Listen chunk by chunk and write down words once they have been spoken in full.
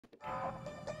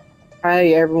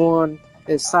Hey everyone,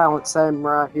 it's Silent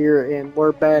Samurai here, and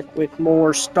we're back with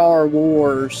more Star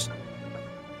Wars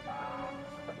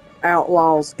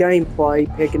Outlaws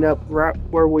gameplay, picking up right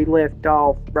where we left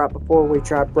off, right before we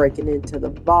tried breaking into the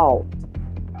vault.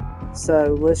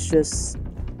 So let's just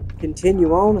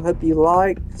continue on. I hope you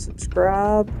like,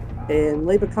 subscribe, and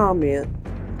leave a comment,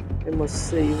 and let's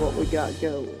see what we got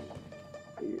going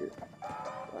here.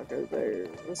 I go there.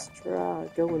 Let's try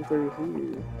going through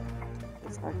here.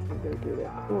 I can go through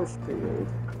that force field.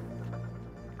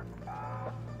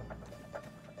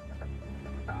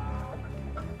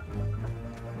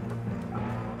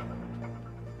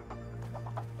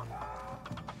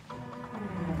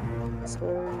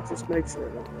 So just make sure.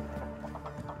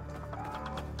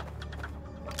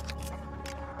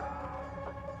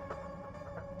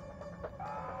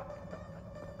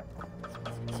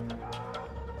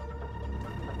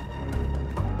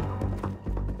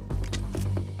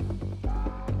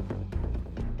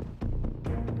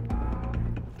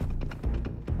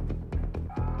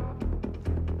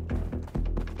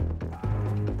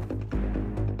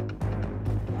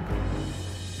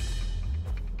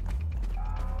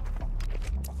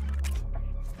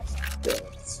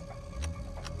 Deaths.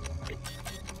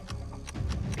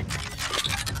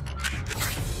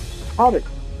 Hold it.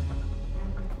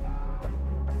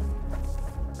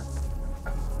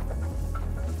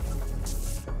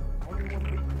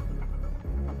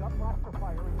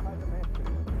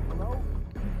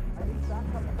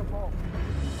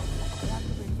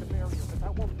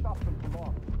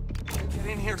 Get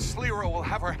in here, Slero will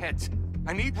have our heads.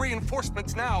 I need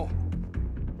reinforcements now.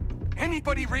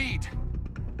 Anybody read?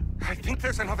 I think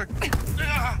there's another...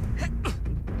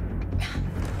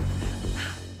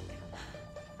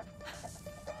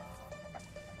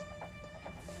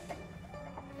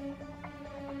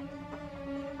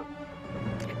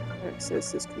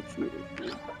 Access this computer.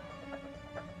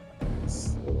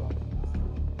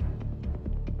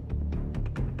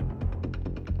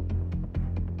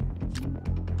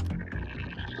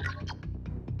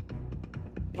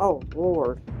 Oh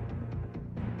Lord.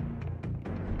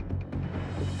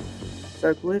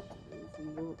 So click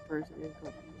the person in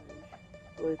confirmation.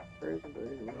 Click person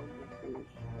in fish.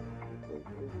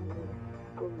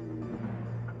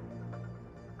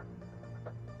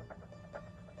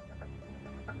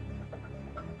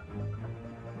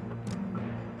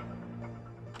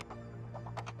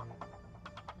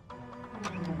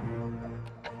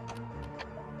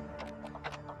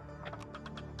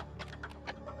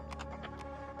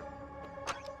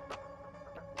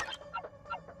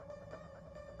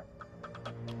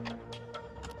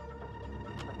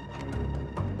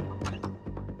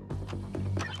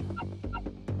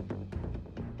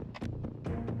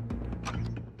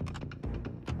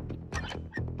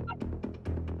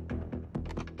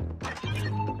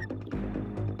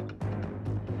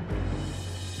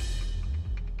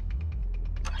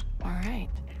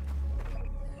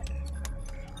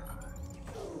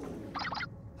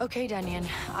 Okay, Denyon.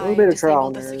 A bit I of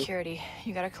trial disabled the and error. security.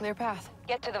 You got a clear path.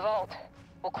 Get to the vault.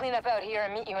 We'll clean up out here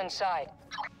and meet you inside.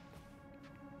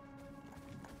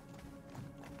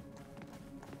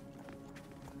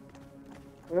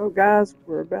 Well, guys,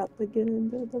 we're about to get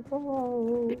into the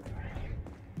vault.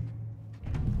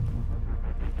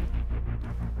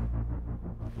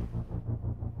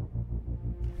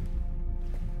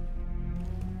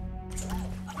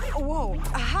 Whoa,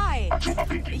 hi.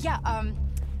 Yeah,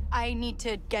 I need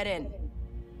to get in.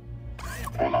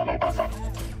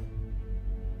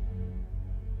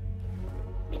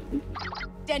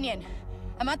 Denyon,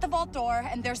 I'm at the vault door,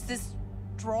 and there's this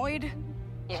droid.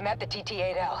 You've met the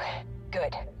TT-8L.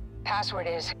 Good. Password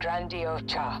is Grandio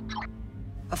Cha.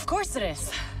 Of course it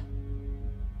is.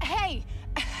 Hey,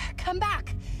 come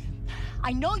back.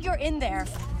 I know you're in there.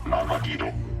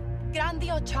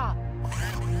 Grandio Cha.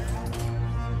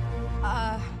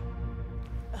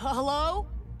 Hello?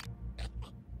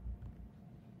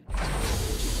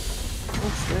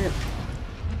 Oh, snap.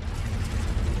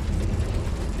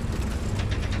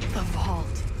 The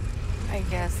vault. I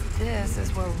guess this is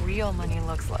what real money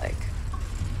looks like.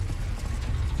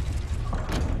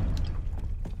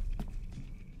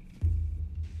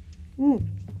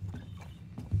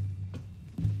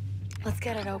 Let's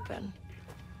get it open.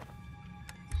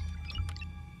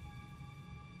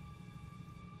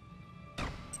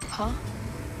 Huh?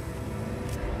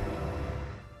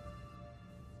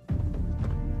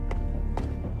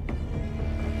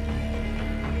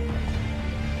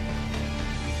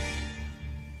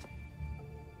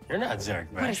 You're not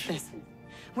Zarek, What is this?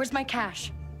 Where's my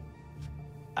cash?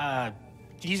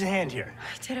 Use a hand here.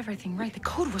 I did everything right. The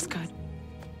code was good.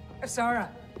 Sarah,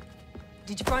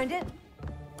 Did you find it?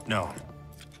 No.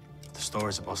 The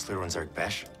stories about Sliro and Zerg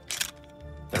Besh,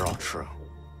 they're all true.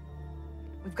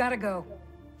 We've got to go.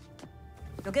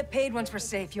 You'll get paid once we're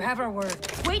safe. You have our word.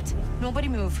 Wait! Nobody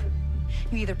move.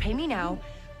 You either pay me now,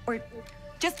 or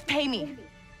just pay me.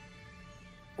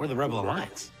 We're the Rebel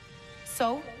Alliance.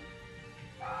 So?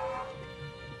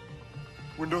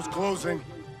 Windows closing.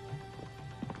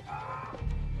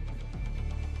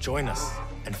 Join us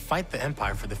and fight the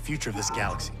Empire for the future of this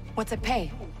galaxy. What's it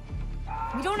pay?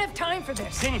 We don't have time for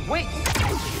this. Kenny, wait!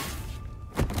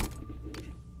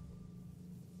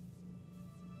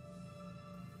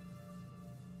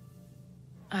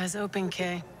 Eyes open,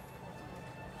 Kay.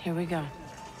 Here we go.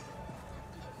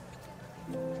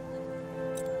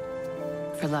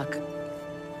 For luck.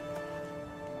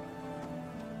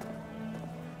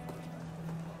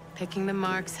 Picking the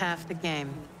mark's half the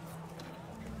game.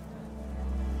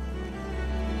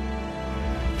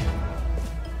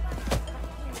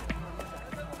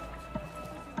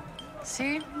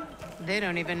 See? They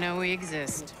don't even know we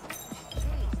exist.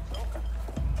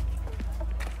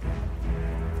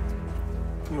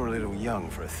 You're a little young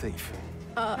for a thief.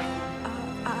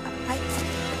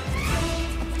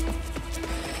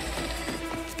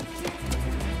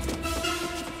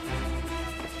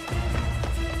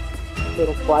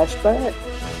 Little flashback.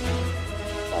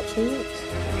 By chance?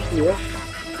 Yeah.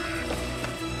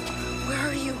 Where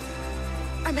are you?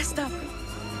 I messed up.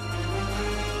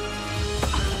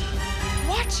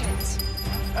 Watch it!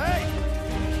 Hey!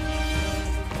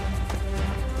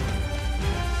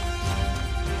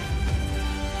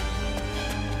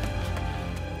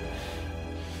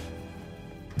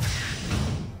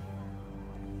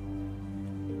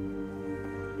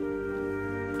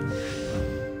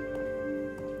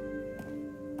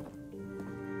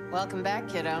 Welcome back,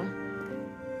 kiddo.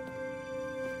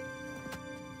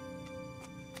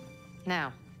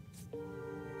 Now,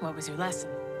 what was your lesson?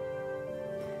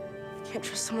 Can't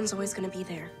trust someone's always gonna be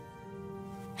there.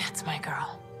 That's my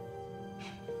girl.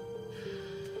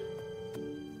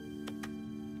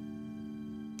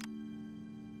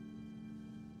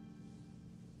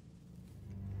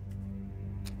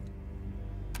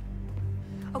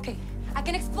 Okay, I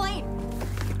can explain.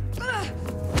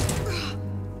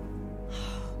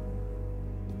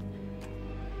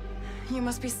 You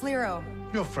must be Sliro.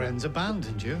 Your friends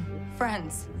abandoned you.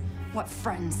 Friends. What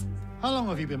friends? How long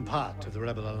have you been part of the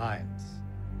Rebel Alliance?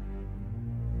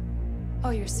 Oh,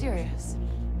 you're serious?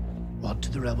 What do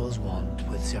the rebels want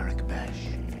with Zerg Besh?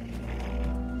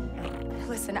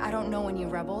 Listen, I don't know any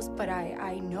rebels, but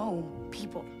I know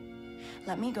people.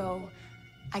 Let me go.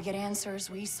 I get answers.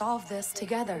 We solve this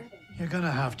together. You're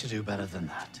gonna have to do better than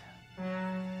that.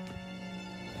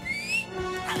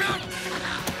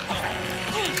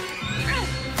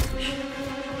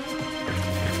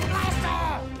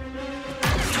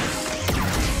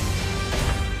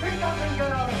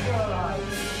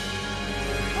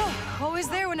 Oh, always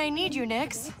there when I need you,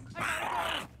 Nix.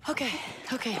 Okay.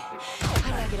 How do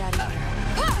I get out of here?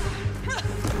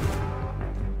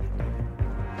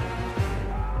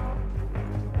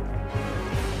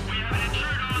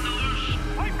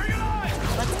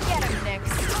 Let's get him, Nix.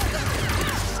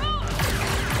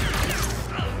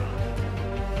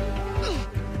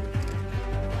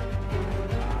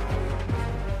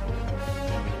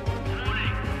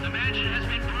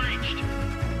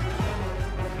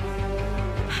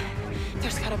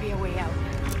 There's gotta be a way out.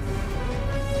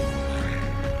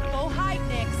 Go hide,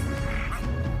 Nix.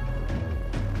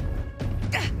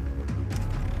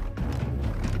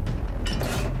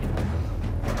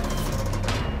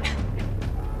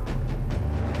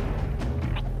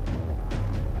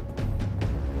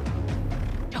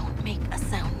 Don't make a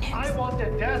sound, Nix. I want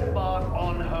a death mark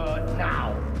on her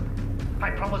now.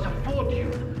 I promise a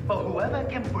fortune for whoever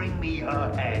can bring me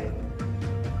her head.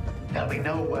 There'll be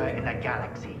nowhere in the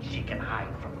galaxy she can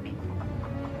hide from me.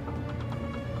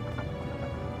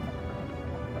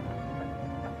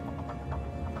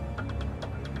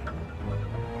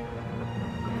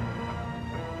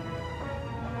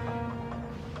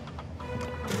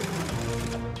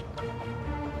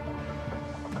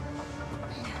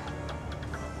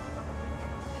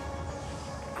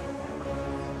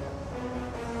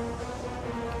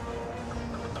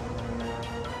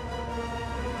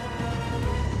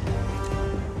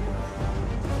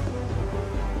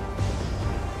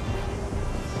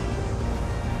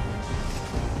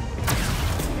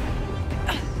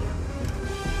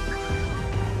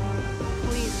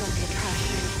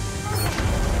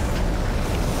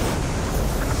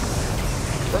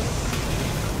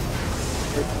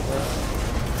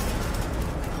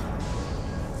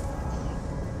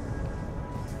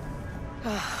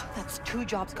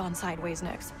 job's gone sideways,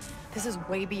 Nix. This is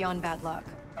way beyond bad luck.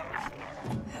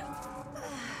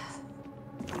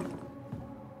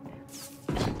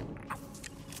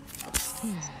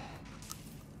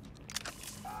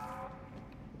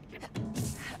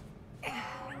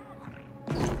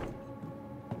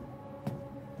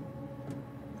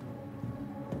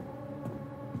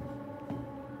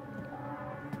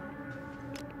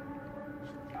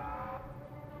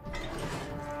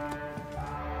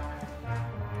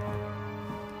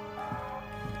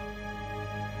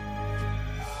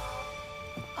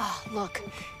 Oh, look.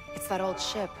 It's that old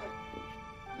ship.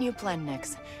 New plan,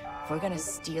 Nix. We're gonna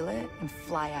steal it and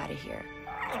fly out of here.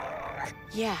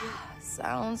 Yeah,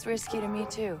 sounds risky to me,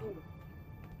 too.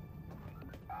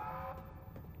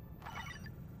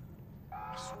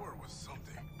 I swore it was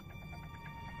something.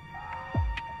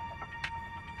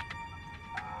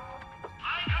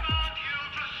 I command you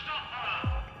to stop her!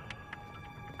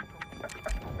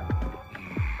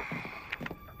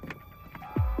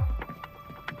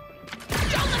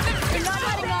 You're not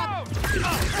letting up!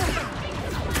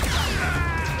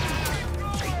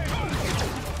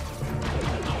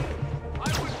 I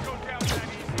wouldn't go down that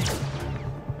easy.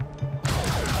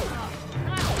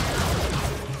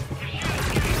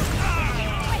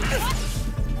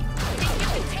 You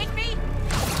can take me?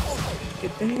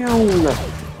 Get down!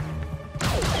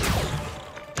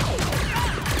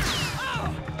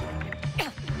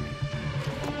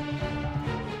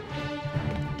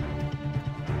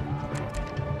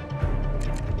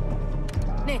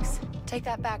 Nix, take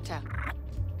that back to.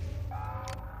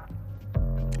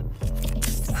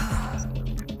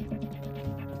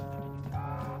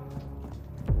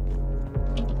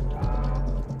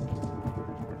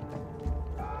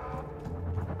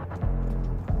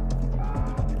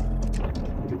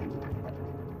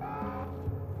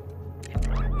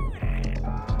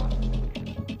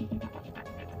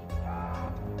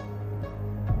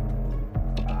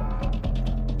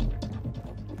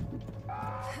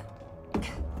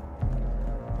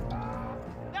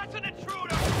 That's an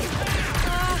intruder!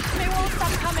 They won't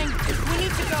stop coming. We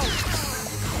need to go.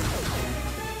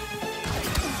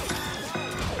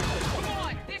 Come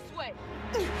on, this way.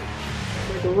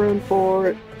 Make a run for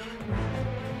it.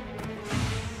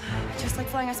 Just like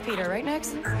flying a speeder, right,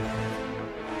 Nix?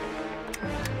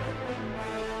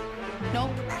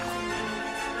 Nope.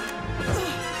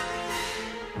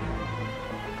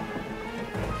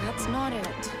 That's not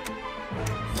it.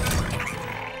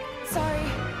 Sorry.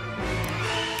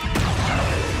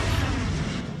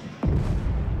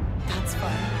 That's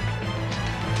fun.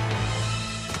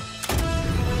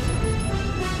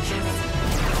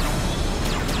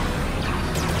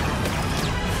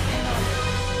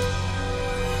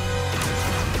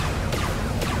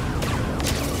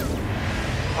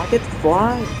 I get to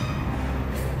fly.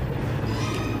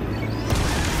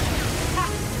 Ha!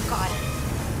 Got it.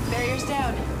 Barrier's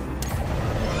down.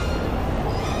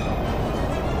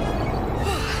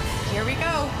 Here we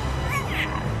go.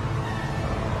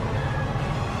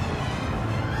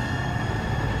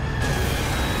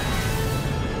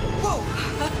 Whoa!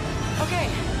 Okay,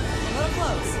 a little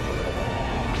close.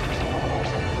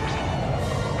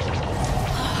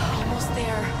 Almost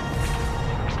there.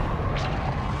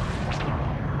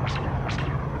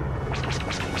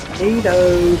 Neato.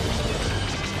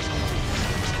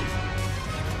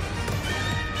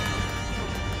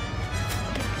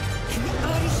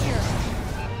 Out of here.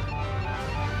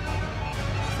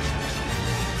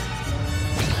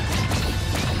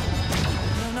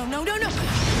 No.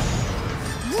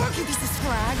 Work, you piece of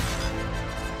swag.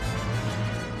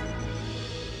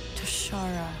 To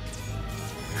Shara.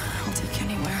 I'll take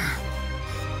anywhere.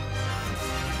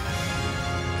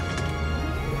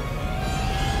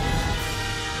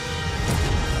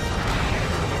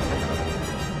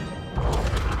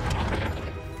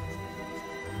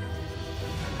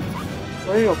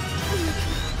 Well,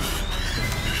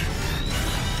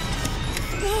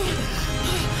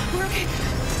 We're okay.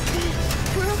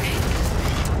 We're okay.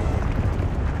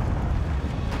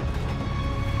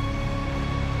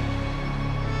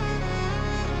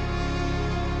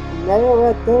 that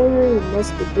right there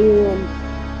must have been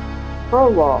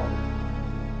prologue.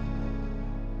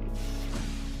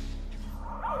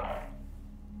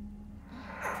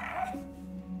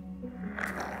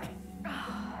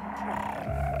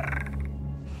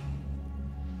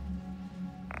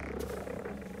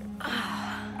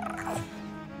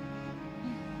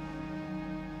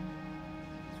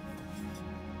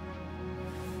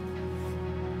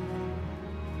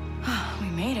 We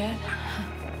made it.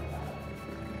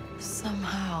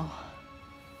 Somehow.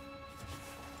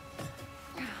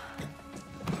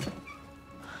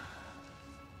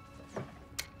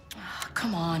 Come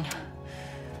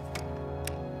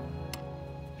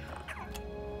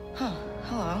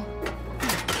Hello.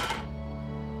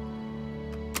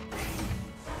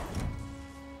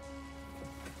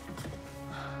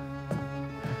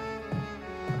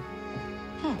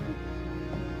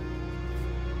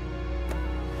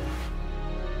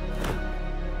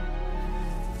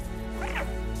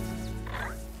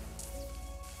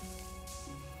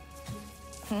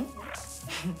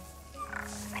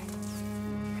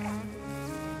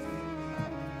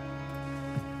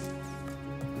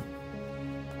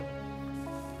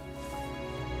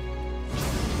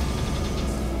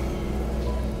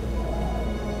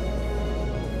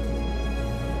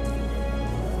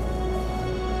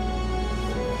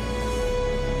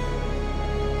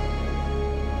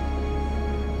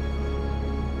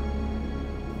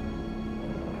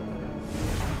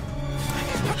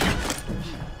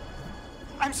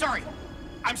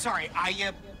 I'm sorry.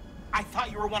 I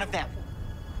thought you were one of them.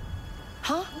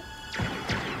 Huh?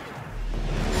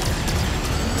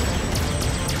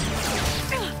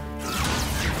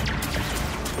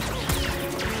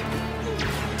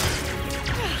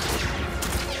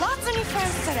 Lots of new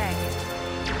friends today.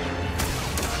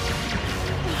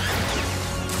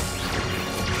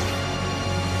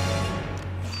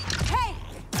 Hey!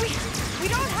 We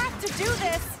don't have to do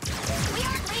this! We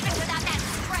aren't leaving without that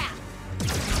scrap!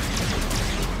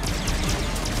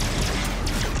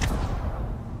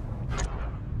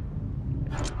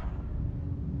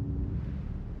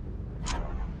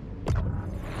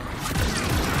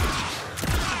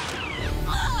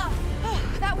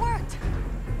 That worked!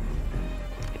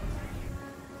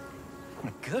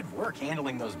 Good work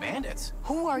handling those bandits.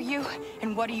 Who are you,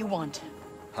 and what do you want?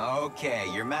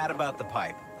 Okay, you're mad about the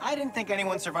pipe. I didn't think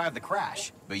anyone survived the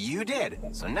crash, but you did.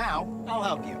 So now, I'll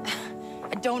help you.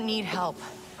 I don't need help.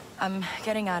 I'm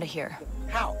getting out of here.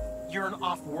 How? You're an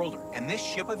off-worlder, and this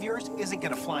ship of yours isn't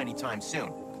gonna fly anytime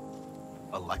soon.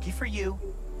 But lucky for you,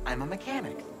 I'm a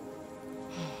mechanic.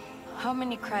 How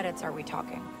many credits are we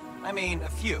talking? I mean, a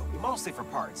few, mostly for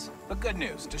parts. But good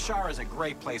news, Tashara is a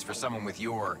great place for someone with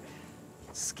your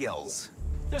skills.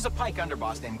 There's a Pike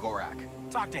underboss named Gorak.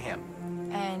 Talk to him.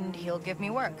 And he'll give me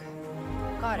work.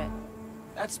 Got it.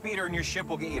 That speeder in your ship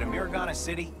will get you to Miragana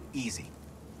City, easy.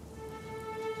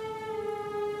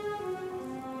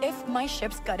 If my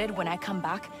ship's gutted when I come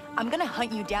back, I'm gonna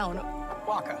hunt you down.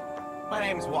 Waka. My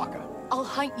name's Waka. I'll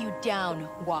hunt you down,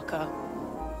 Waka.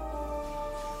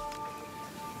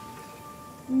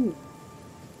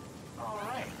 All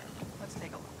right, let's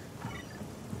take a look.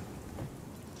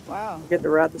 Wow. Get to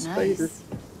ride the speeder. Nice.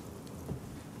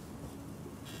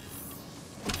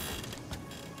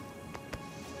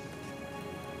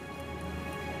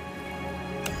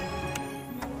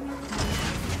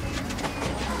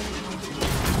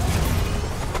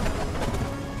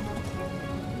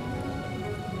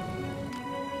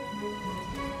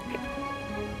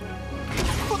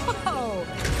 Whoa!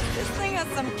 This thing has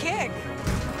some kick.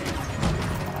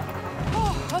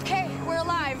 Oh, okay, we're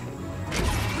alive.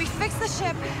 We fix the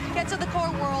ship, get to the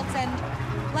core worlds, and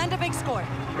land a big score.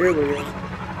 Here we go.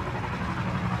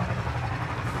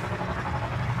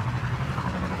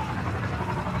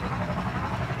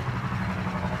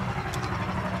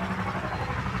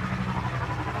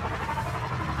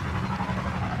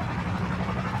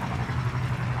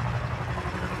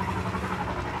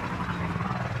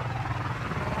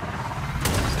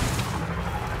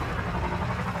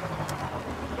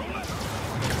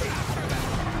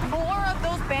 More of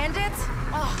those bandits?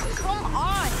 Oh, come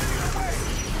on!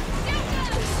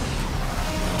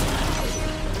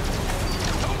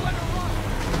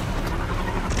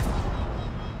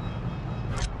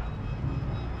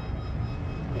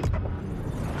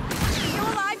 You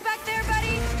alive back there,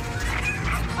 buddy?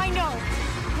 I know.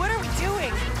 What are we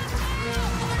doing?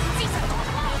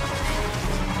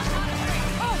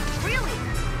 Oh, really?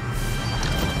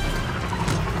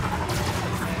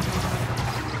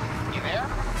 You there?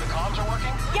 The comms are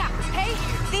working? Yeah, hey,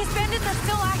 these bandits are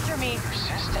still after me.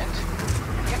 Persistent.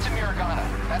 Get to Miragana.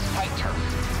 That's Pike turf.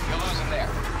 You'll lose him there.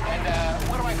 And,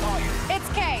 what do I call you? It's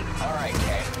Kay. All right,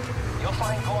 Kay. You'll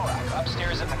find Gorak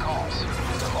upstairs in the calls.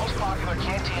 It's the most popular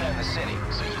cantina in the city,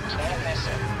 so you can't miss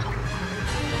it.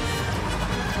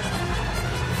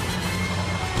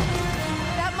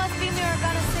 That must be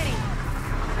Miragana City.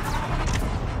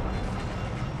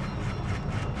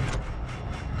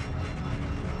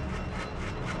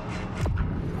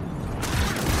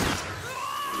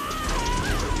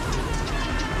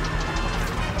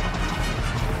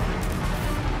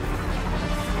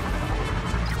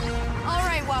 All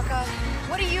right, Waka.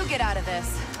 What do you get out of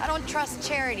this? I don't trust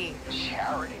charity.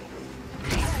 Charity.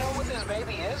 Do you know what this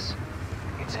baby is?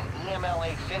 It's an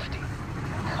EMLA 50.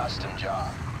 Custom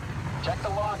job. Check the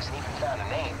logs and even found a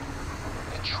name.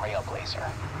 trailblazer.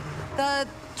 The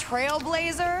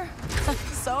Trailblazer?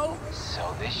 So?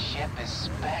 So this ship is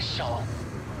special.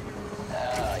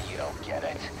 You don't get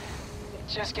it.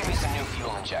 Just give me some new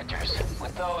fuel injectors.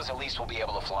 With those, at least we'll be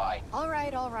able to fly. All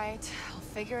right. I'll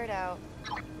figure it out.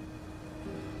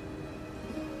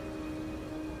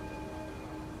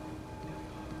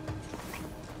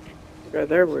 Okay,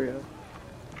 there we go.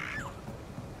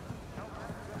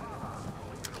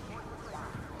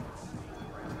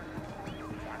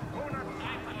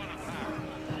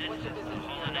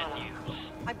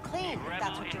 I'm clean, if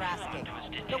that's what you're asking.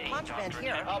 No contraband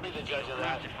here. I'll be the judge of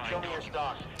that. Show me your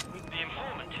stock. The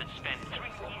informant had spent 3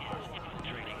 years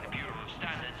infiltrating the Bureau of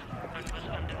Standards and was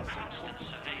under constant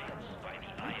surveillance by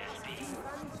the ISB.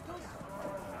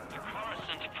 The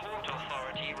Coruscant Port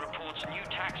Authority reports new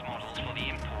tax models for the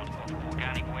import of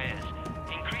organic wares,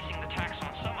 increasing the tax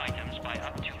on some items by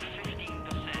up to 15%.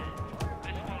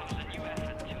 This follows a new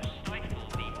effort to stifle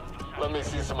the... Let me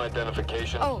see some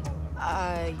identification. Oh,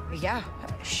 yeah,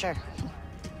 sure.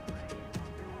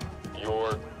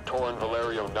 You're Torrin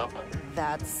Valerio Nump?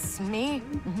 That's me.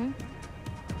 Mm-hmm.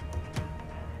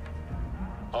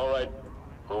 All right,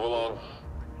 move along.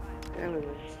 Damn it.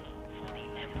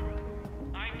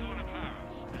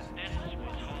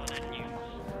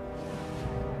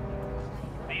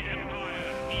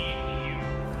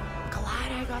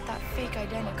 Glad I got that fake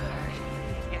identi card.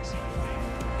 Yes.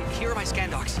 Here are my scan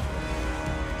docs. Is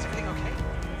everything okay?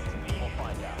 We'll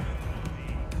find out.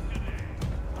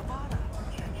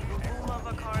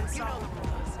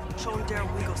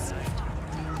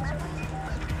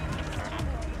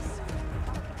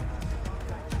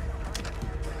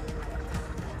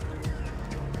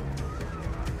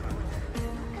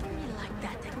 Like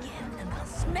that again, and I'll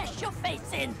smash your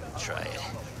face in. Try it.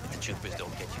 If the troopers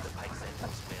don't get you, the pike's end will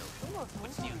spill.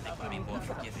 Which do you think would be more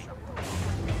forgiving?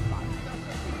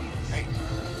 Hey,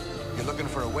 you looking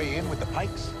for a way in with the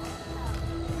pikes?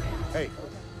 Hey,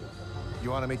 you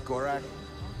want to meet Gorak?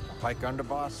 Pike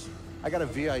underboss? I got a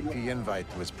VIP invite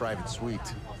to his private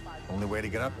suite. Only way to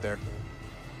get up there.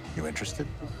 You interested?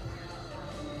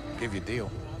 Give you a deal.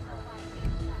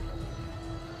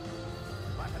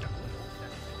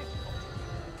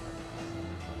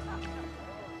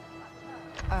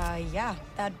 Yeah,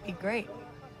 that'd be great.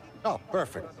 Oh,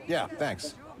 perfect. Yeah,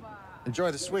 thanks. Enjoy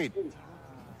the suite.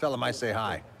 Tell him I say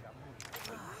hi.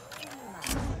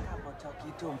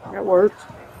 That works.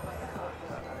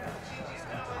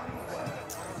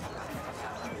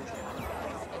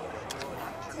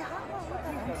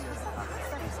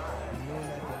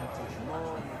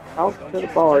 Talk to the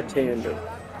bartender.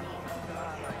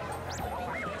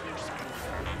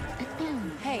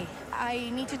 Hey, I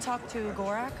need to talk to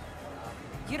Gorak.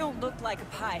 You don't look like a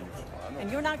Pike, and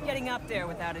you're not getting up there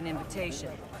without an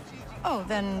invitation. Oh,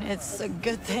 then it's a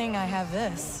good thing I have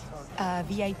this. A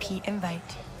VIP invite.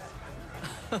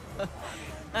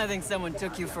 I think someone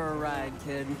took you for a ride,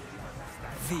 kid.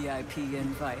 VIP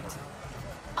invite.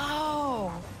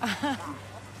 Oh!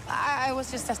 I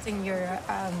was just testing your,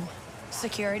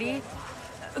 security.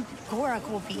 Gorak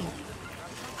will be...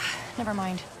 Never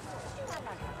mind.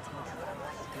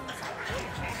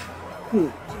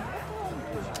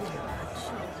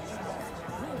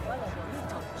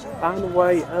 Find a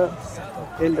way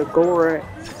up into Gorak.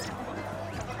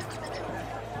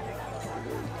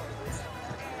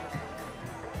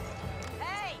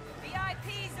 Hey,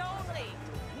 VIPs only.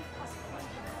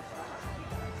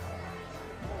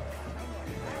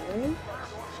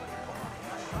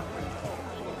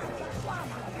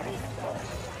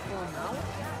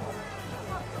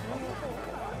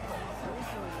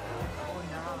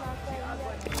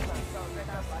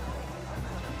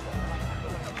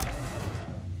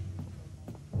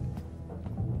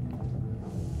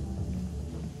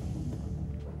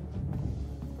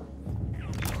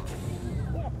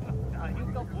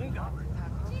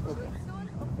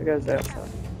 It goes outside.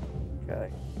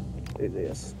 Okay, do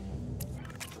this.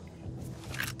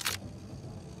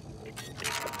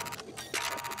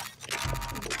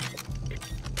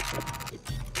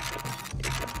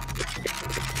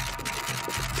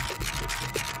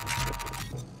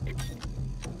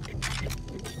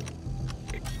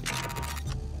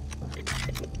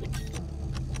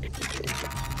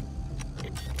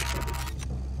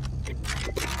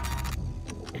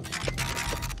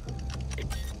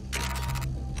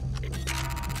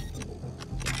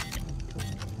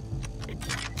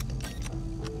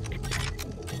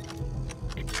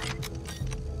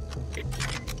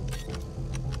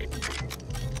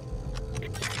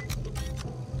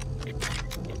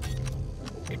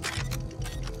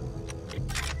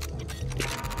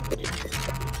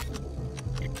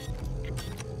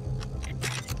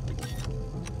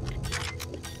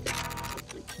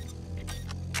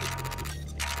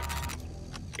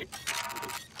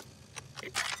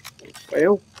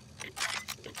 Well.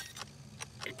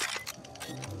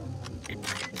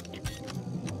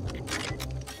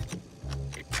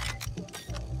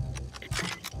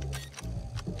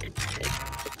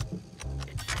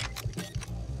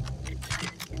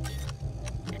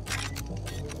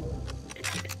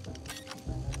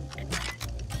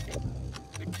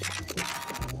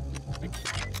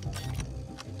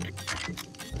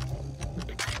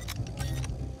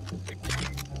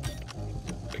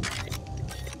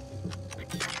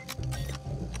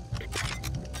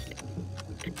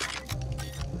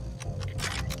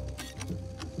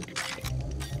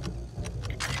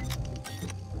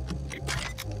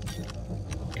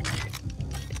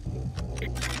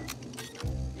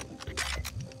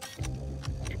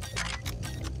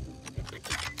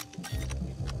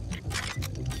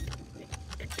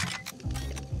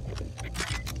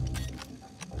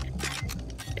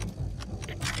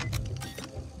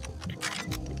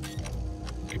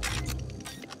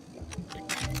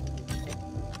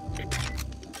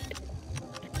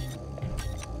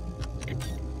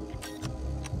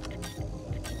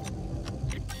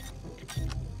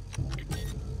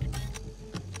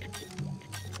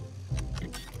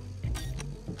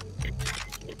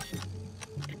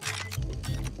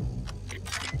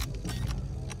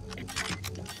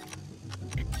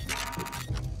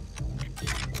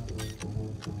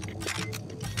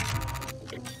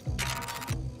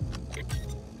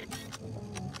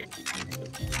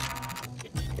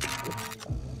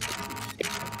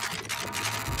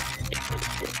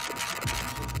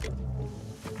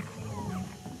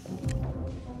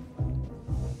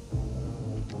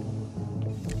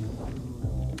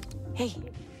 Hey,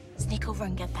 sneak over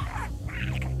and get that.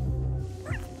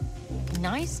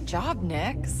 Nice job,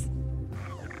 Nix.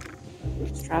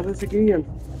 Let's try this again.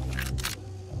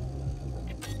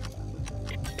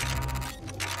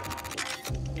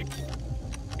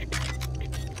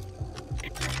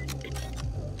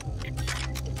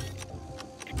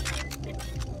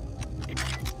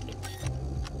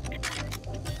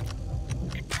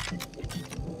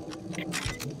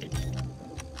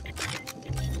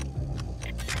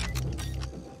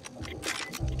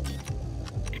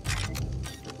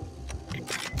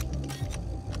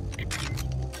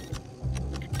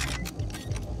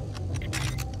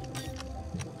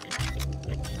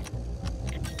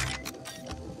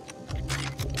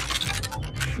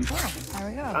 There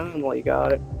we go. Finally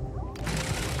got it.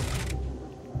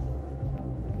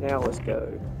 Now let's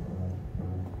go.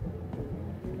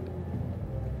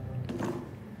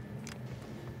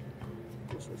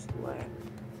 This is flat.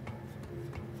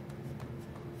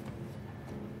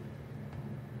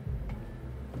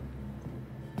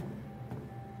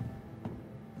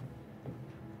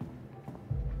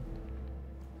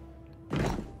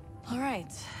 All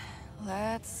right,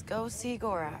 let's go see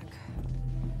Gorak.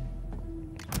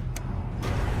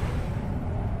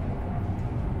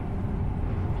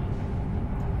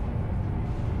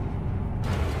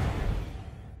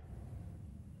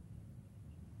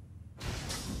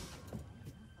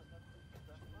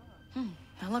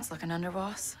 That looks like an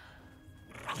underboss.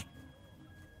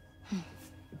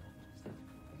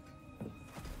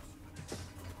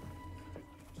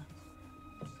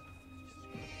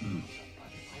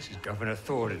 This is Governor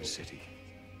Thornton's city,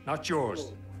 not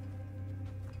yours.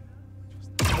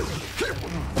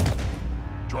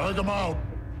 Drag him out.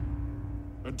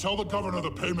 And tell the governor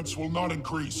the payments will not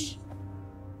increase.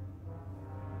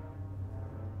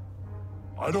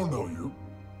 I don't know you.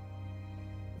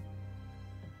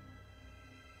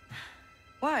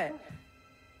 What?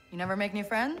 You never make new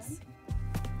friends?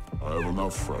 I have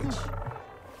enough friends.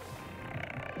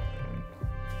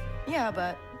 Yeah,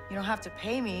 but you don't have to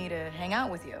pay me to hang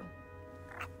out with you.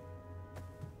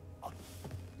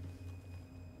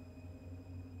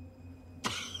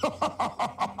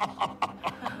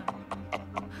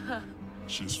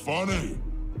 She's funny.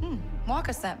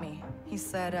 Waka sent me. He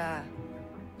said,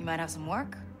 you might have some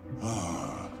work?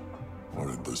 What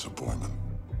a disappointment.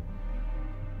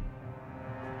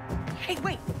 Hey,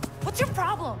 wait! What's your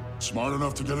problem? Smart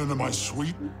enough to get into my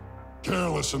suite,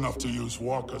 careless enough to use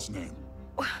Walker's name.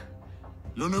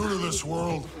 You're new to this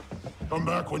world. Come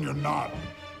back when you're not.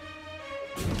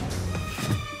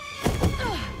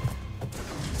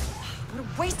 What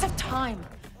a waste of time!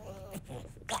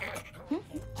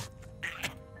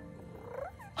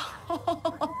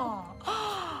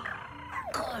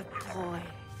 Good boy.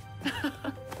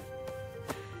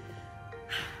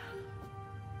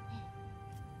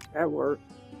 That worked.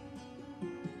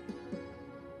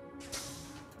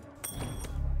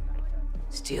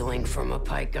 Stealing from a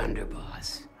Pike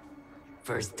underboss.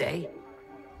 First day?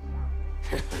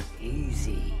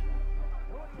 Easy.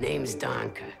 Name's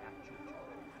Donka.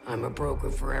 I'm a broker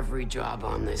for every job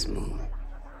on this moon.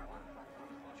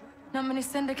 Not many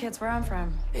syndicates where I'm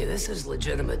from. Hey, this is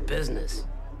legitimate business.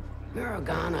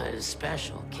 Miragana is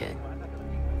special, kid.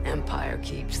 Empire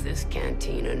keeps this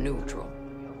cantina neutral.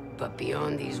 But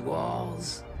beyond these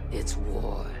walls, it's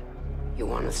war. You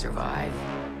want to survive?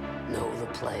 Know the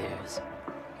players.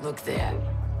 Look there.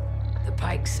 The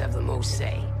Pikes have the most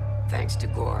say, thanks to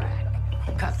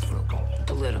Gorak. Cutthroat,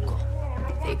 political.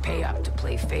 They pay up to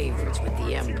play favorites with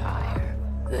the Empire.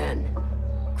 Then,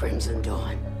 Crimson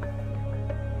Dawn.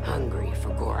 Hungry for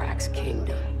Gorak's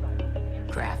kingdom.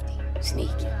 Crafty,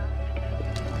 sneaky.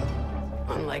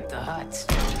 Unlike the Hutts.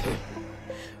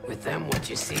 With them, what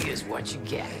you see is what you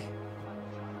get.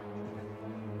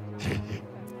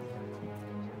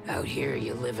 Out here,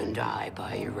 you live and die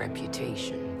by your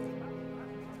reputation.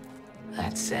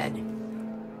 That said,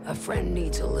 a friend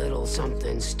needs a little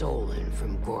something stolen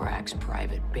from Gorak's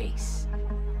private base.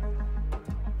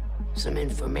 Some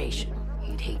information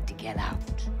he'd hate to get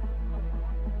out.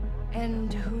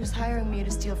 And who's hiring me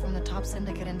to steal from the top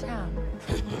syndicate in town?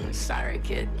 Sorry,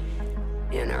 kid.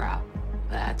 In or out,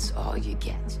 that's all you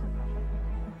get.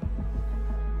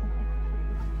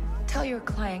 Tell your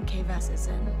client K-Vess is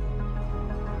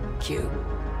in. Cute.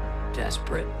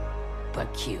 Desperate,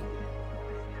 but cute.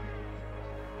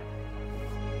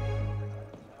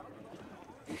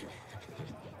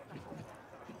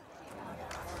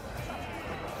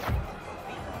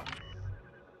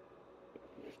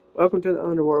 Welcome to the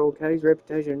underworld. Kay's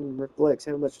reputation reflects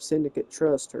how much the syndicate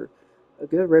trusts her. A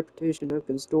good reputation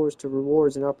opens doors to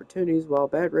rewards and opportunities, while a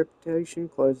bad reputation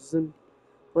closes them.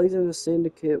 Pleasing the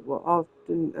syndicate will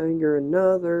often anger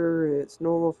another. It's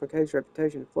normal for Kay's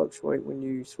reputation to fluctuate when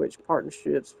you switch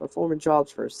partnerships. Performing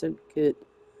jobs for a syndicate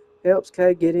helps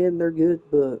Kay get in their good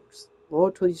books.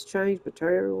 Loyalties change,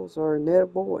 betrayals are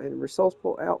inevitable, and a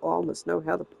resourceful outlaw must know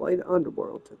how to play the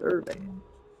underworld to their advantage.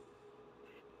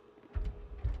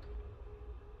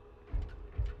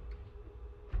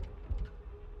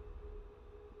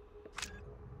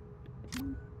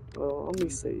 Well, let me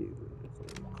see.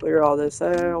 Clear all this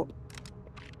out.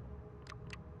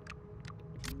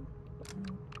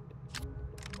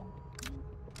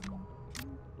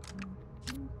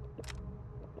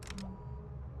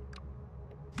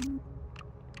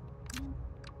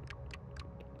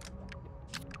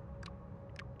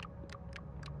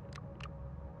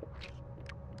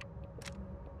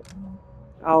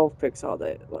 I'll fix all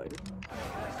that later.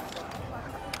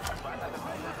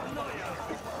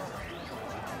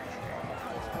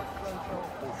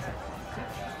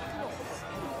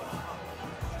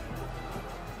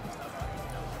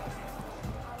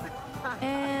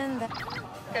 And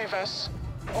Aves,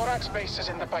 Gorak's base is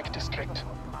in the Pike District.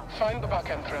 Find the back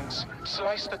entrance,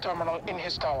 slice the terminal in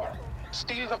his tower.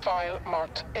 Steal the file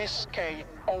marked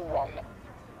SK01.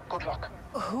 Good luck.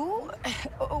 who?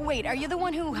 Oh, wait, are you the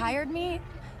one who hired me?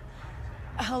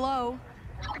 Hello?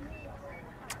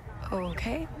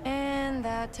 Okay, and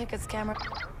that ticket scammer.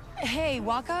 Hey,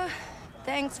 Waka.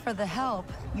 Thanks for the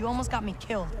help. You almost got me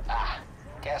killed.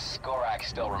 Guess Gorak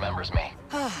still remembers me.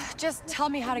 Just tell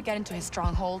me how to get into his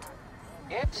stronghold.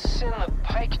 It's in the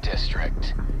Pike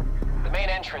District. The main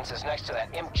entrance is next to that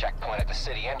imp checkpoint at the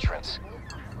city entrance.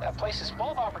 That place is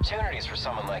full of opportunities for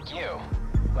someone like you.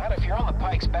 But if you're on the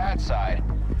Pike's bad side,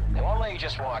 they won't let you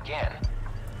just walk in.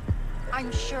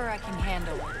 I'm sure I can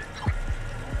handle it.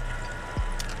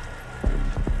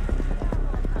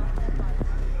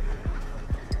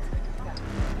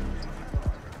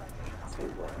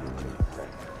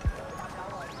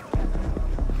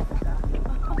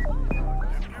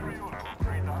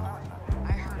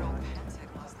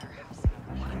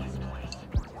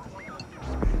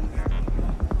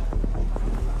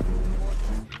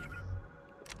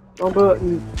 Wrong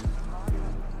button.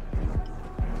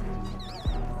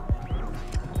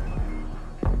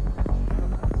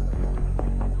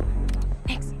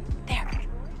 Nix, there.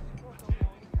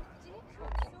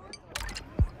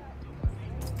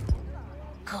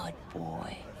 Good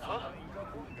boy.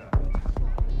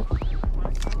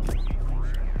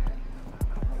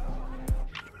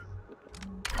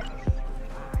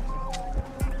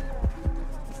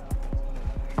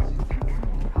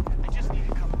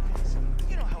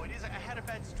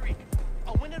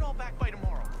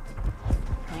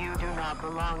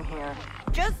 Belong here.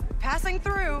 Just passing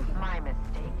through. My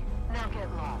mistake. Now get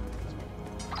lost.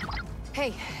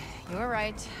 Hey, you were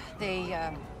right. They,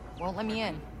 won't let me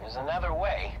in. There's another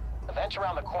way. The vent's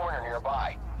around the corner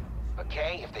nearby.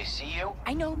 Okay, if they see you...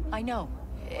 I know.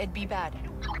 It'd be bad.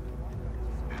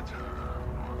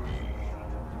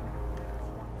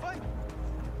 Fine.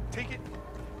 Take it.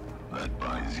 That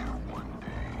buys you one day.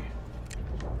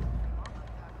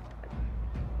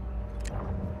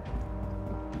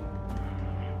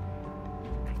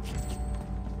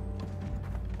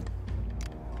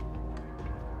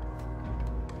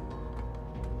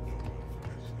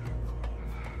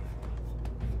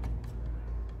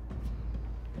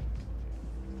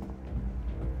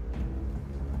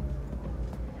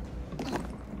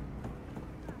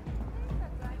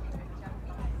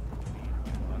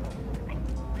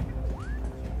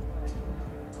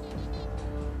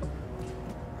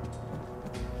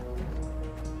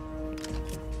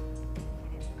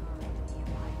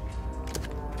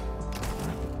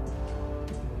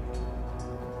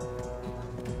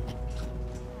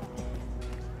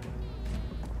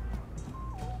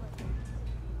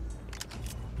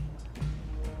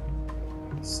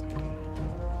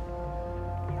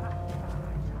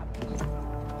 this.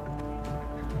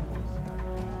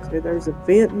 See, there's a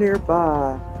vent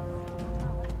nearby.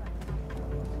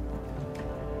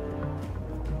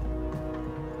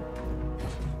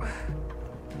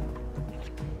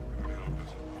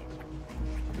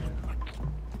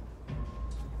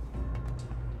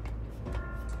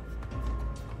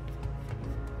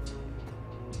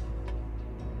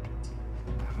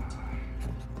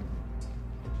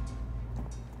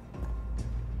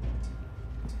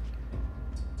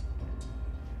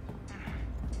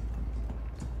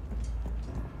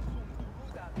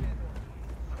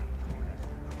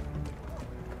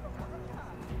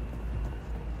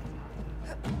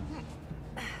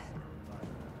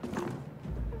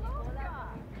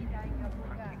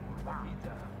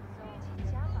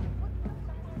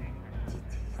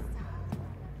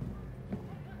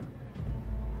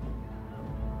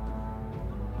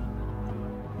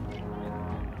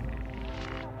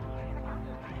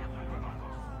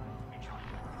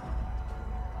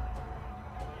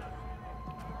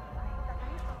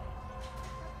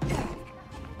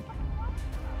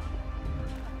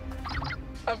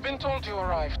 I've been told you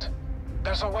arrived.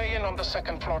 There's a way in on the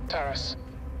second floor terrace.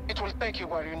 It will take you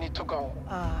where you need to go.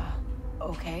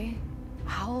 Okay.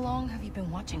 How long have you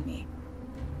been watching me?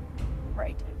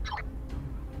 Right.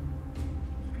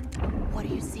 What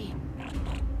do you see?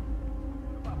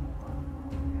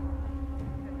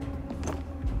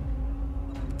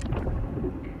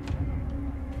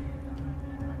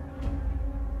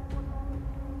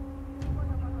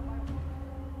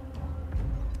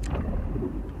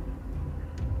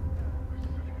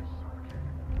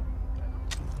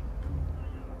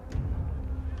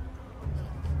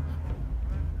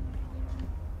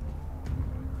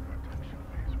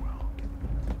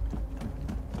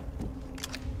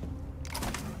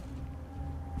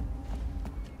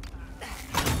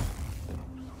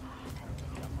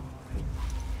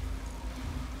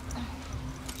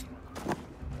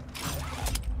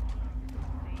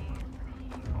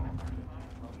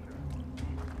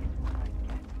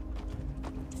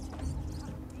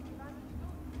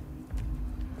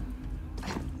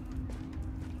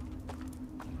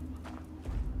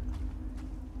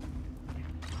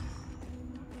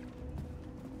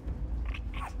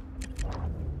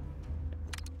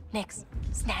 Nix,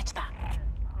 snatch that.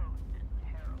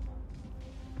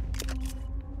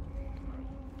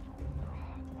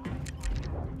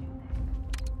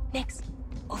 Nix,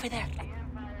 over there.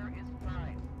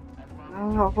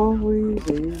 I've always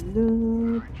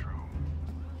been loved.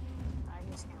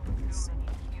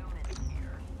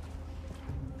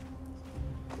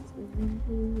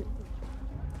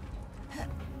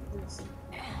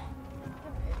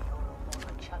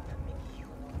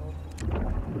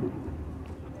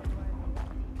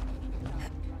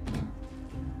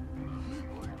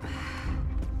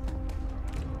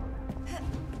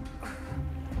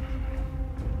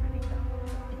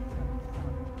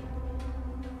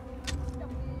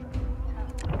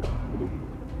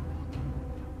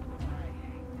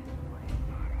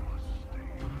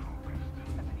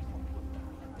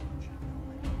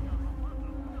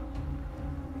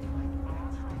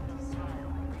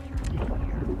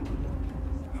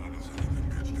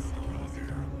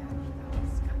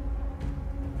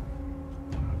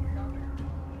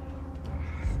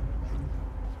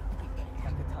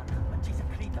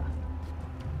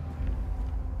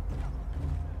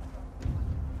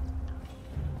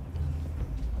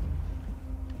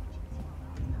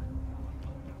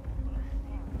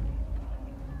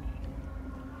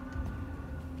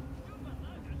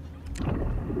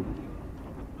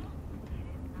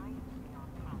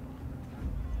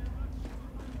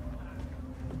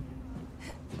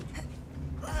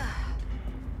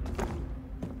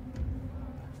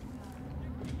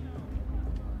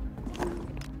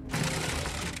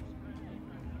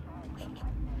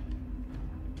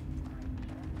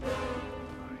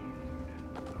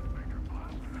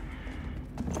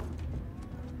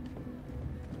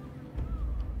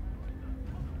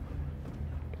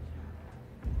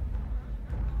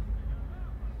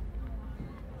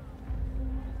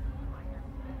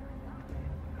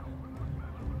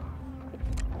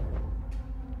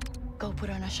 Go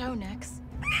put on a show, Nix.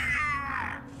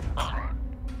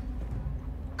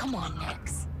 Come on,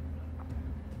 Nix.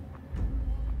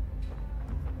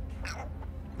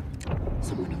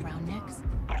 Someone around, Nix?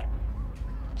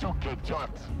 It's okay, John.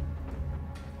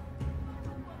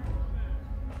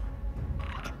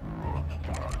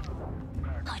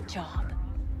 Good job.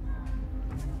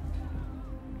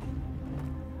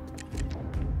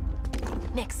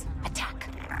 Nix, attack.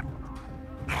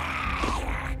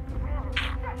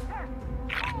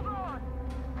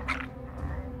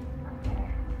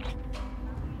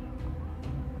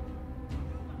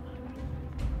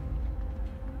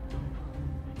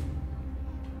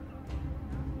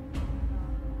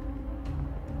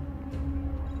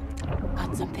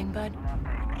 something, bud?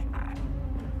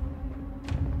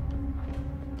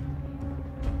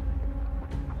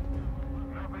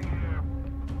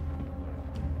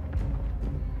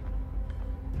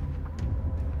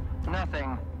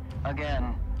 Nothing.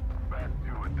 Again. Back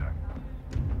to it then.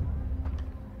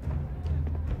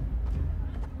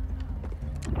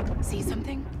 See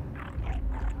something?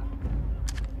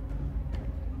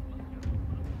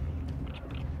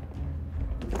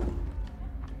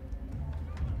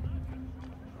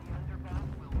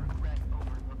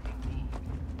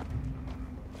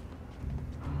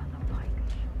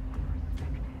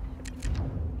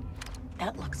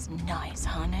 That looks nice,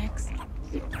 huh, Nix?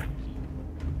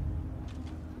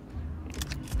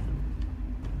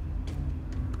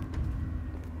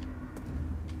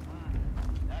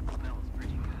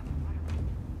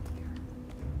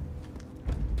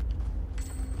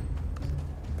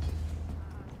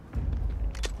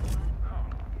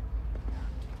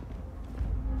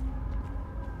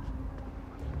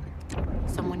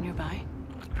 Someone nearby?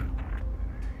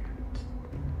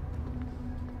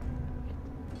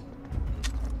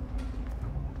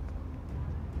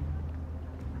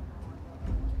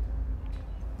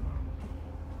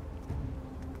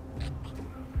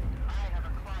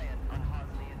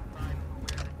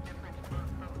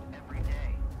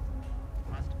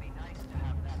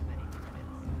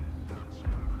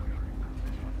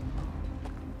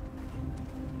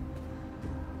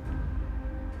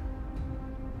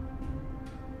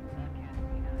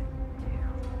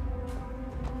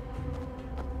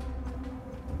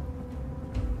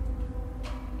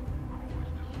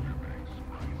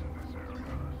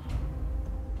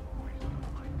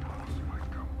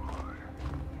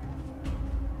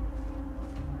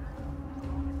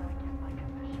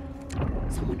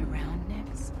 Someone around,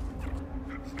 Nix?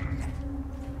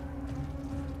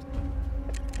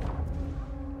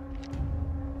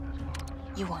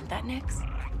 You want that, Nix?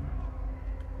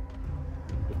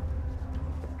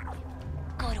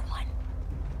 Go to one.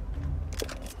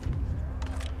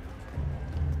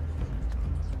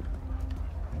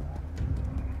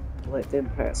 Let them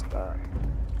pass by.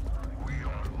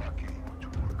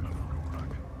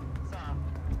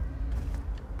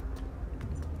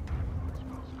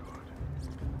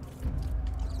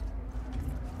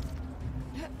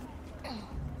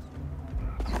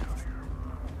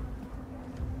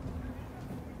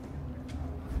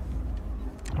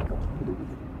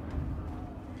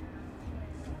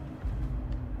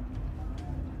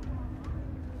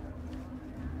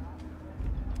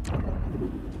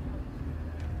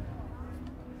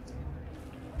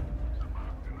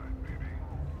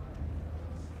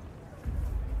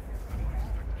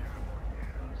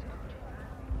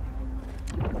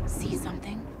 See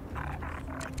something?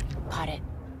 Pot it.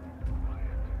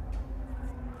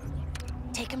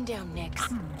 Take him down, Nix.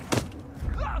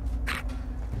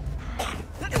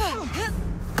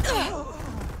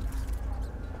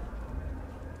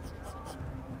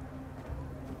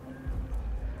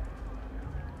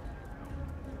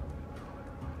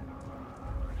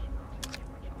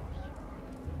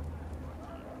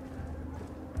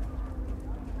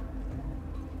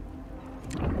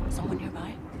 Someone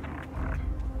nearby?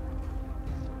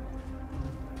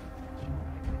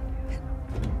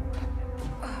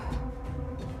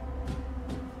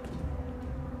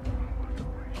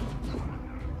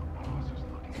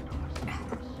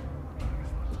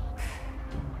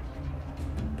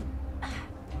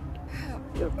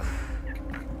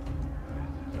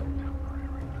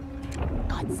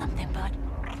 Got something, bud.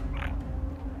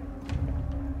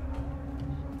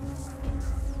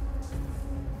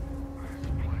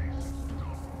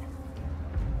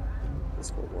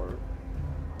 This will work.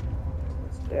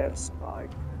 Let's add a spike.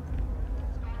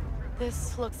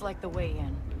 This looks like the way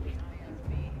in.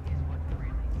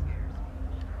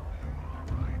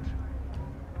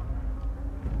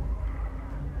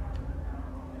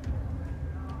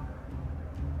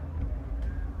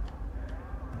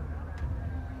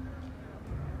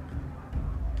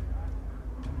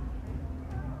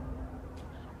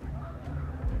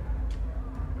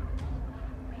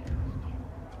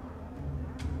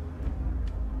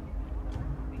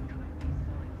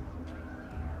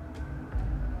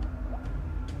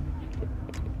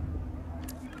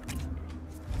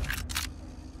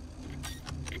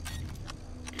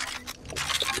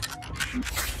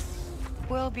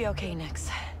 We'll be okay, Nix.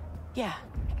 Yeah.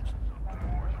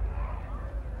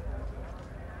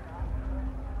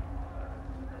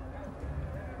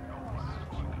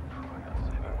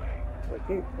 I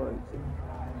can't find it.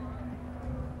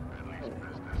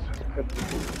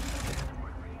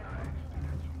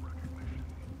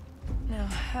 Now,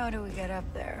 how do we get up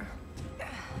there?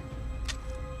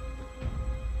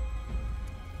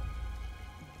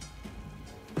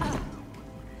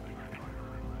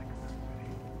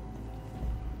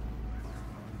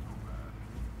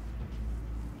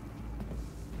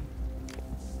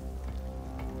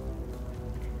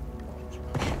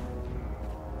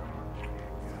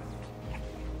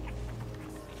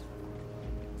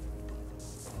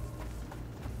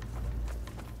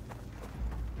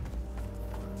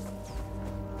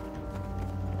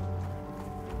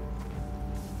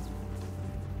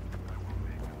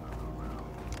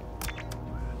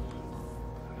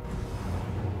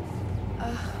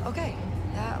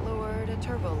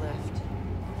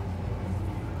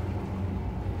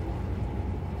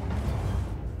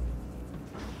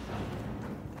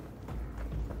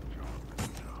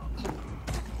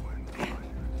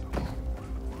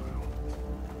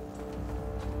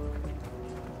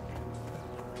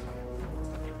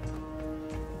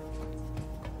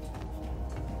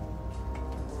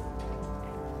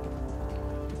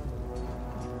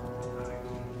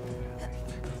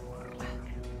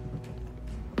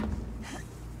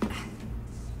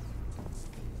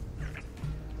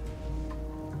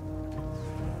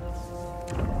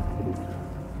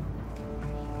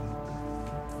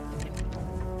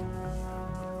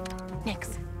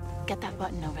 Nix, get that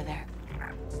button over there.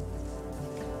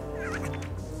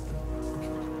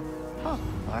 Oh,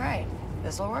 all right.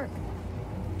 This'll work.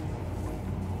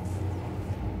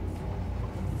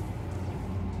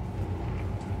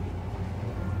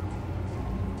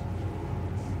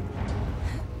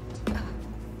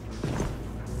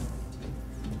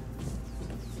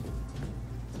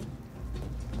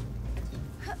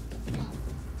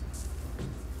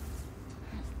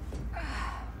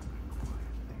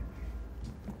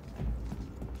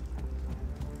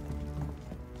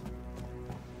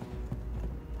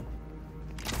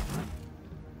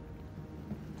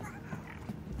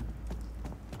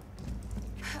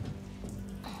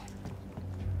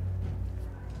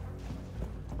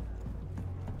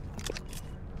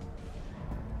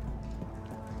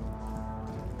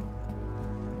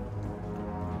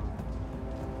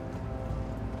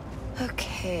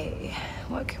 Okay,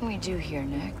 what can we do here,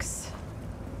 Nix?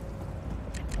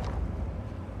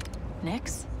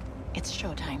 Nix, it's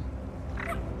showtime.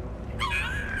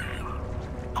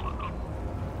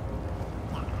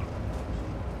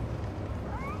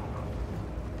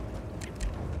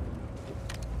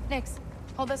 Nix,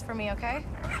 hold this for me, okay?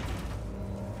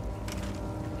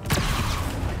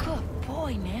 Good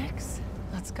boy, Nix.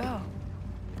 Let's go.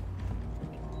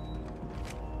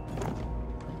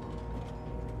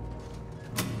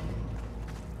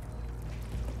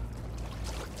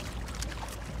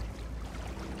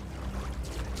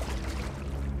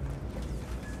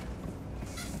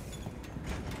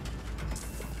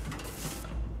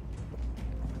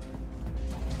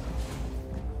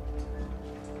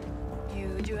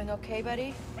 Doing okay,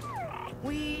 buddy?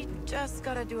 We just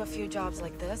gotta do a few jobs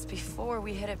like this before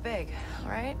we hit it big, all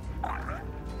right?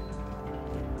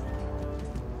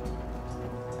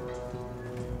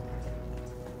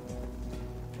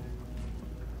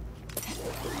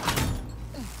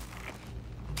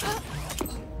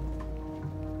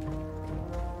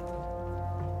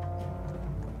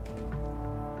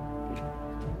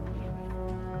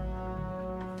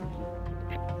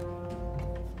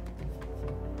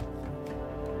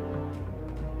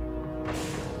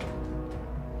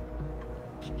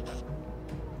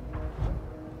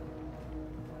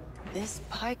 This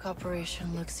pike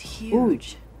operation looks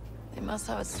huge. Ooh. They must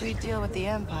have a sweet deal with the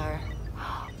Empire.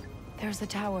 There's the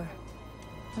tower.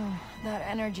 Oh, that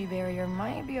energy barrier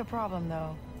might be a problem,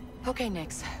 though. Okay,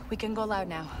 Nix, we can go loud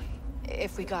now.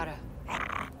 If we gotta. The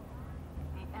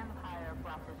Empire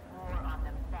brought this war on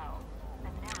themselves,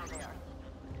 and now they are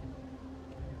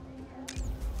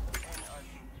in our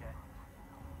future.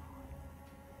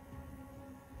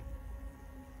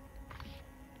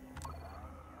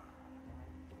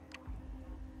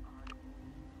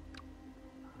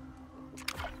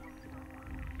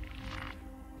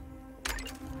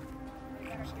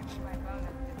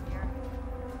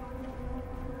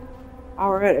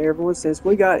 Alright, everyone, since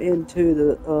we got into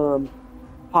the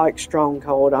Pike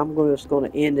Stronghold, I'm just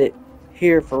going to end it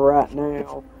here for right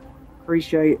now.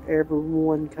 Appreciate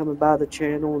everyone coming by the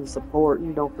channel and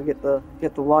supporting. Don't forget to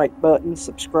hit the like button,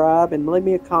 subscribe, and leave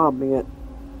me a comment.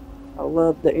 I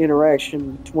love the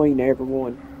interaction between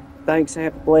everyone. Thanks, and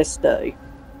have a blessed day.